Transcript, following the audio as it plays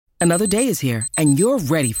Another day is here, and you're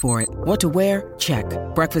ready for it. What to wear? Check.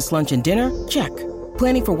 Breakfast, lunch, and dinner? Check.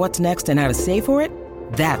 Planning for what's next and how to save for it?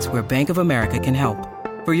 That's where Bank of America can help.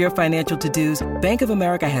 For your financial to-dos, Bank of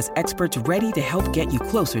America has experts ready to help get you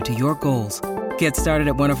closer to your goals. Get started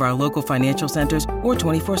at one of our local financial centers or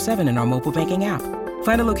 24/7 in our mobile banking app.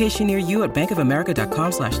 Find a location near you at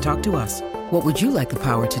bankofamerica.com/talktous. What would you like the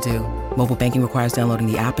power to do? Mobile banking requires downloading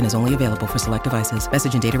the app and is only available for select devices.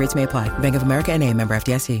 Message and data rates may apply. Bank of America N.A., member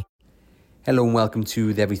FDIC. Hello and welcome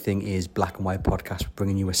to the Everything is Black and White podcast. We're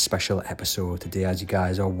bringing you a special episode today. As you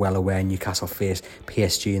guys are well aware, Newcastle face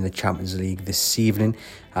PSG in the Champions League this evening.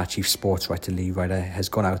 Our chief sports writer, Lee Ryder, has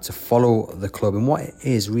gone out to follow the club in what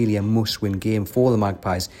is really a must-win game for the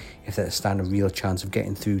Magpies if they stand a real chance of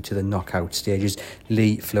getting through to the knockout stages.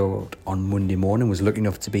 Lee flew out on Monday morning, was lucky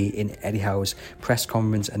enough to be in Eddie Howe's press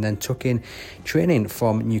conference and then took in training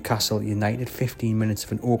from Newcastle United, 15 minutes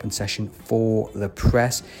of an open session for the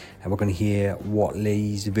press. And we're going to hear what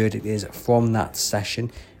Lee's verdict is from that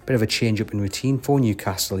session. Bit of a change up in routine for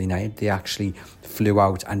Newcastle United. They actually flew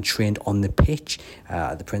out and trained on the pitch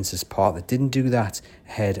at the Prince's Park. They didn't do that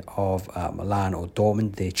ahead of Milan or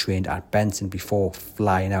Dortmund. They trained at Benton before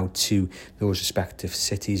flying out to those respective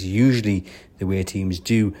cities. Usually the way teams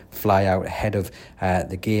do fly out ahead of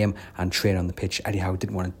the game and train on the pitch. Eddie Howe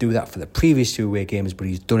didn't want to do that for the previous two away games, but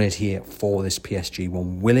he's done it here for this PSG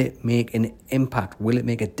one. Will it make an impact? Will it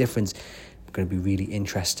make a difference? Going to be really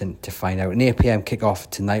interesting to find out. An 8 p.m kickoff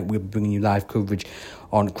tonight. We'll be bringing you live coverage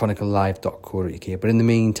on chroniclelive.co.uk. But in the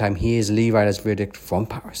meantime, here's Lee Ryder's verdict from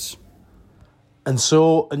Paris. And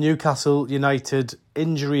so a Newcastle United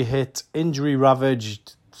injury hit, injury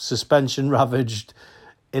ravaged, suspension ravaged,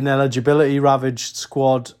 ineligibility ravaged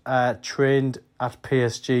squad trained at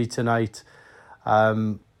PSG tonight.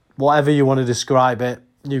 Whatever you want to describe it,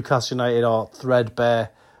 Newcastle United are threadbare.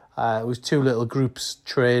 It was two little groups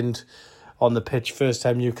trained on the pitch. First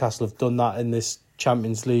time Newcastle have done that in this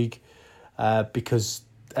Champions League because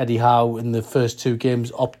Eddie Howe in the first two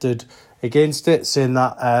games opted against it, saying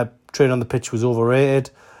that training on the pitch was overrated.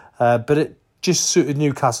 But it just suited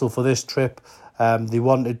Newcastle for this trip. They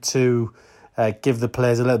wanted to give the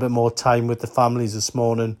players a little bit more time with the families this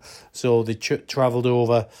morning. So they travelled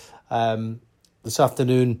over this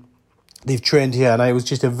afternoon. They've trained here, and it was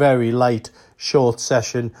just a very light, short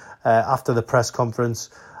session after the press conference.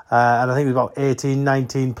 And I think there's about 18,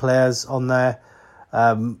 19 players on there.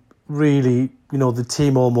 Really, the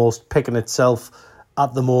team almost picking itself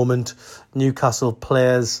at the moment. Newcastle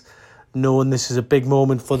players knowing this is a big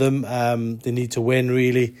moment for them. They need to win,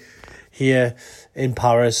 really, here in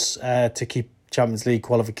Paris to keep Champions League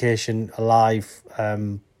qualification alive.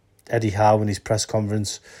 Eddie Howe in his press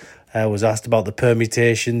conference was asked about the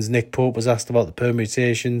permutations. Nick Pope was asked about the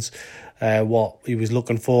permutations, what he was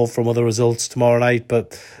looking for from other results tomorrow night.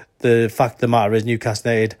 But the fact of the matter is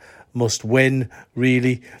Newcastle United must win,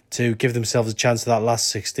 really, to give themselves a chance at that last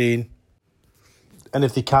 16. And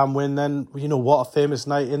if they can win, then, what a famous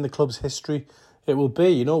night in the club's history it will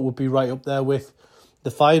be. It will be right up there with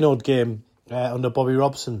the Feyenoord game under Bobby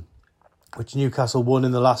Robson, which Newcastle won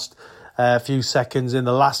in the last few seconds in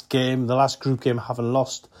the last game, the last group game, having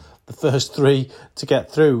lost the first three to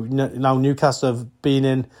get through. Now Newcastle have been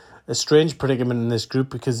in a strange predicament in this group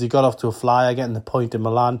because they got off to a flyer, getting the point in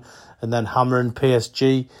Milan and then hammering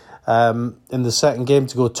PSG in the second game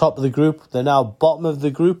to go top of the group. They're now bottom of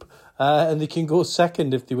the group and they can go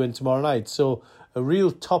second if they win tomorrow night. So a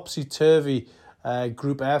real topsy-turvy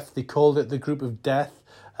Group F. They called it the Group of Death.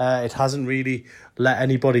 It hasn't really let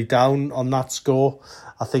anybody down on that score.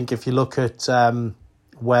 I think if you look at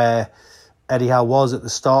where Eddie Howe was at the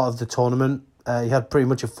start of the tournament, he had pretty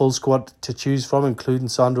much a full squad to choose from, including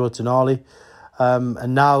Sandro Tonali.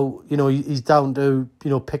 And now, he's down to,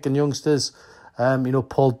 picking youngsters.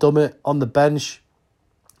 Paul Dummett on the bench.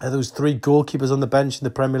 There was 3 goalkeepers on the bench in the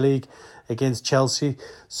Premier League against Chelsea.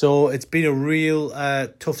 So it's been a real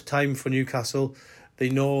tough time for Newcastle. They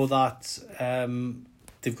know that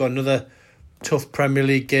they've got another tough Premier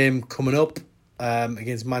League game coming up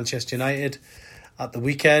against Manchester United at the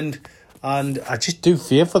weekend. And I just do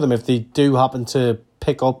fear for them if they do happen to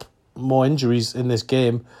pick up more injuries in this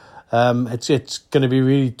game. It's going to be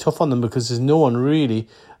really tough on them because there's no one really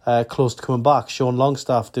close to coming back. Sean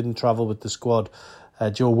Longstaff didn't travel with the squad.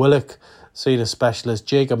 Joe Willock, seen a specialist.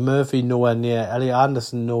 Jacob Murphy, nowhere near. Elliot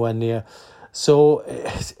Anderson, nowhere near. So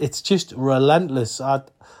it's just relentless.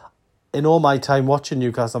 In all my time watching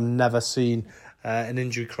Newcastle, I've never seen an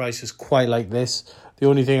injury crisis quite like this. The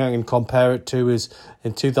only thing I can compare it to is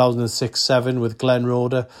in 2006-07 with Glenn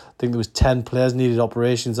Roeder. I think there was 10 players needed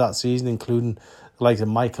operations that season, including the likes of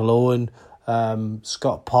Michael Owen,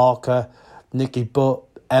 Scott Parker, Nicky Butt.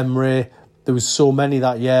 Emre. There was so many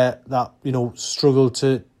that year that, struggled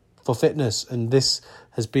for fitness, and this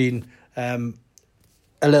has been a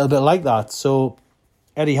little bit like that. So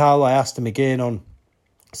Eddie Howe, I asked him again on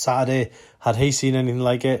Saturday, had he seen anything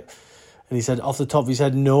like it? And he said off the top of his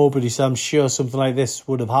head no, but he said I'm sure something like this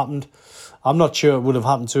would have happened. I'm not sure it would have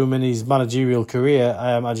happened to him in his managerial career.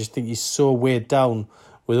 I just think he's so weighed down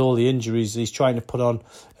with all the injuries. He's trying to put on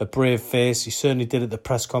a brave face. He certainly did at the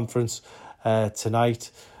press conference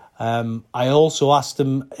tonight. I also asked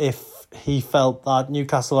him if he felt that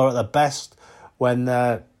Newcastle are at their best when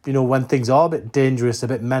things are a bit dangerous, a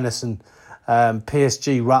bit menacing.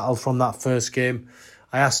 PSG rattled from that first game.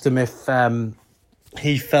 I asked him if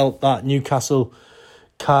he felt that Newcastle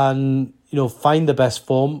can find the best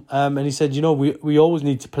form. And he said, we always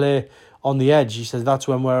need to play on the edge. He says that's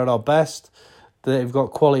when we're at our best. They've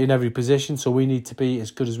got quality in every position, so we need to be as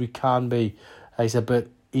good as we can be. He said, but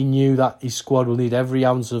he knew that his squad will need every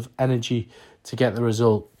ounce of energy to get the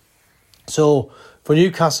result. So for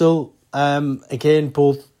Newcastle, again,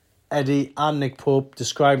 both Eddie and Nick Pope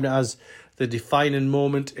described it as the defining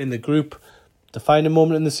moment in the group. Defining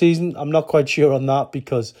moment in the season? I'm not quite sure on that,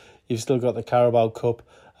 because you've still got the Carabao Cup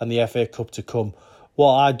and the FA Cup to come.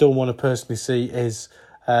 What I don't want to personally see is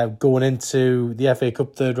going into the FA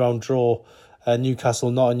Cup third round draw,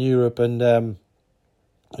 Newcastle not in Europe, and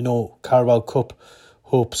Carabao Cup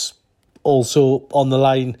hopes also on the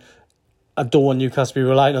line. I don't want Newcastle to be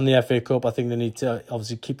relying on the FA Cup. I think they need to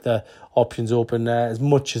obviously keep their options open as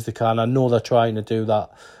much as they can. I know they're trying to do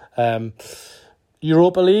that.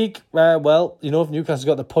 Europa League, if Newcastle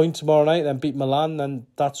got the point tomorrow night, then beat Milan, then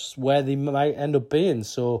that's where they might end up being.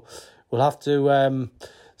 So we'll have to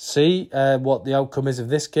see what the outcome is of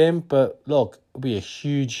this game. But look, it'll be a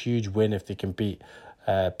huge, huge win if they can beat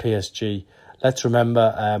PSG. Let's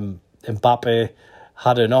remember Mbappe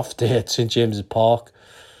had an off day at St James's Park.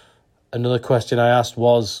 Another question I asked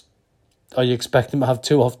was, are you expecting him to have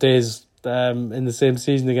 2 off days in the same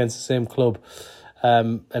season against the same club?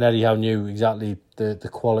 And Eddie Howe knew exactly the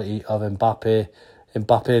quality of Mbappe.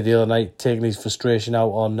 Mbappe the other night taking his frustration out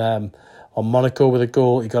on Monaco with a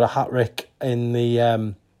goal. He got a hat-trick in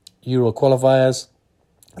the Euro qualifiers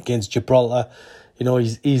against Gibraltar.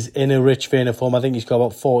 He's in a rich vein of form. I think he's got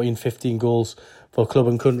about 14, 15 goals for club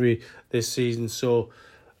and country this season. So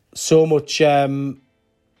much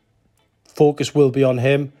focus will be on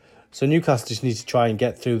him. So Newcastle just needs to try and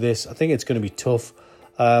get through this. I think it's going to be tough.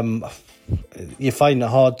 You find it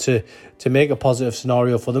hard to make a positive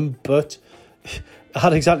scenario for them, but I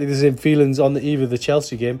had exactly the same feelings on the eve of the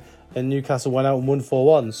Chelsea game, and Newcastle went out and won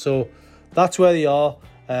 4-1. So that's where they are.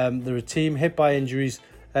 They're a team hit by injuries,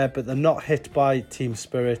 but they're not hit by team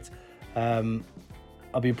spirit.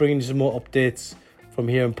 I'll be bringing you some more updates from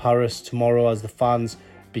here in Paris tomorrow as the fans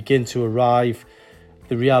begin to arrive.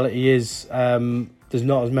 The reality is there's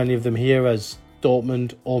not as many of them here as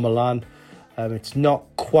Dortmund or Milan. It's not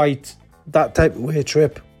quite that type of away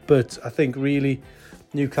trip, but I think really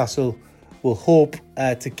Newcastle will hope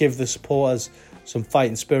to give the supporters some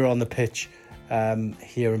fighting spirit on the pitch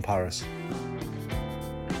here in Paris.